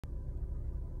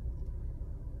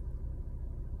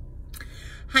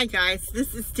Hi guys,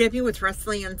 this is Debbie with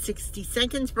Wrestling in 60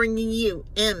 Seconds, bringing you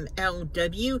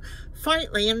MLW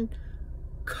Fightland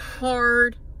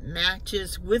card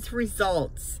matches with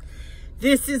results.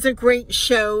 This is a great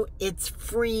show. It's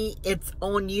free. It's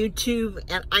on YouTube,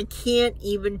 and I can't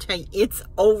even tell you, it's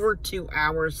over 2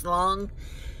 hours long.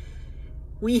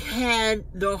 We had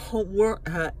the whole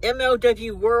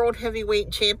MLW World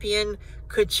Heavyweight Champion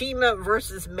Kojima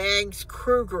versus Max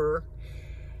Kruger.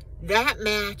 That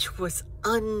match was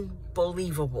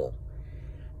unbelievable.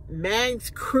 Max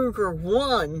Kruger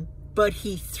won, but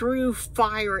he threw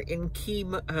fire in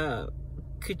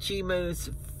Kojima's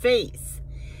face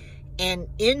and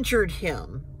injured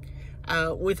him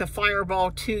with a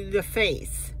fireball to the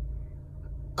face.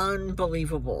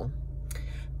 Unbelievable.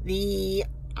 The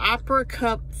Opera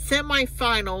Cup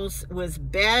semifinals was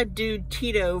Bad Dude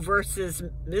Tito versus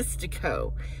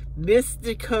Mystico.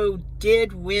 Mystico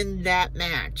did win that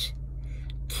match.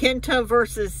 Kenta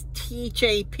versus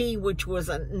TJP, which was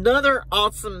another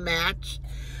awesome match.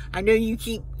 I know you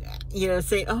keep,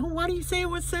 saying, oh, why do you say it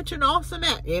was such an awesome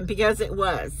match? And because it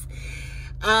was.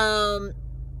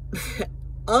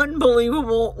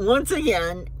 Unbelievable, once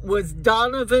again, was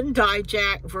Donovan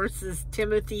Dijak versus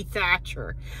Timothy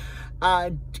Thatcher.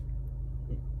 Donovan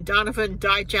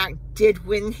Dijak did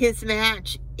win his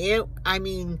match.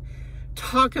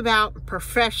 Talk about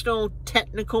professional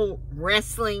technical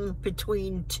wrestling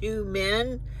between two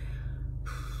men.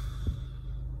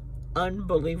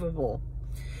 Unbelievable.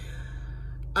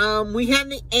 We had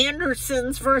the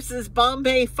Andersons versus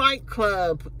Bombay Fight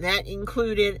Club. That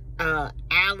included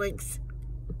Alex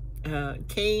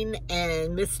Kane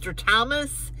and Mr.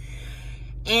 Thomas.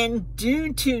 And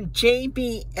due to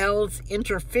JBL's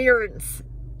interference,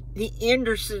 the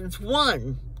Andersons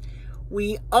won.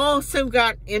 We also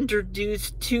got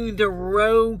introduced to the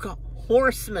Rogue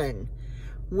Horsemen,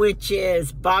 which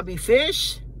is Bobby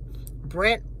Fish,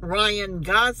 Brett Ryan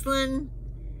Goslin,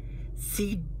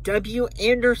 C.W.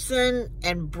 Anderson,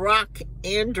 and Brock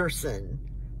Anderson,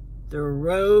 the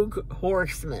Rogue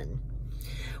Horsemen.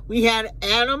 We had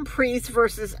Adam Priest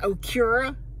versus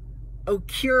Okura.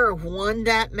 Okura won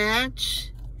that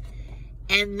match.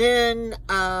 And then,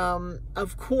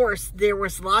 of course, there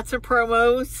was lots of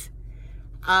promos.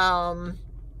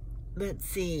 Let's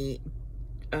see.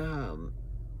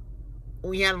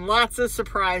 We had lots of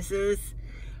surprises.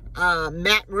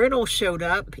 Matt Riddle showed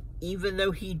up, even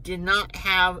though he did not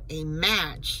have a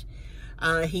match.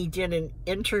 He did an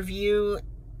interview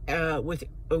with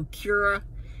Okura,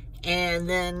 and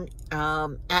then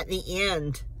at the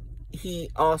end, he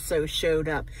also showed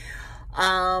up.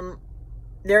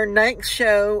 Their next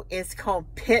show is called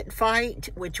Pit Fight,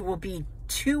 which will be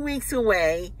 2 weeks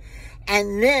away.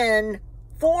 And then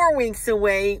 4 weeks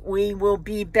away, we will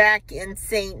be back in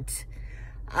St.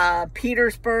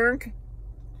 Petersburg,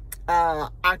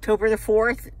 October the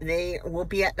 4th. They will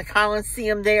be at the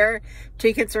Coliseum there.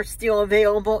 Tickets are still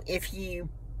available if you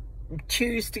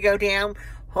choose to go down.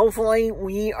 Hopefully,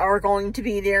 we are going to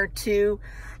be there too.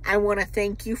 I want to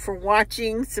thank you for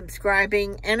watching,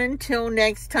 subscribing, and until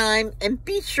next time, and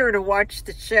be sure to watch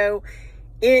the show.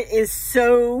 It is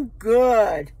so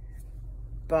good.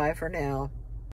 Bye for now.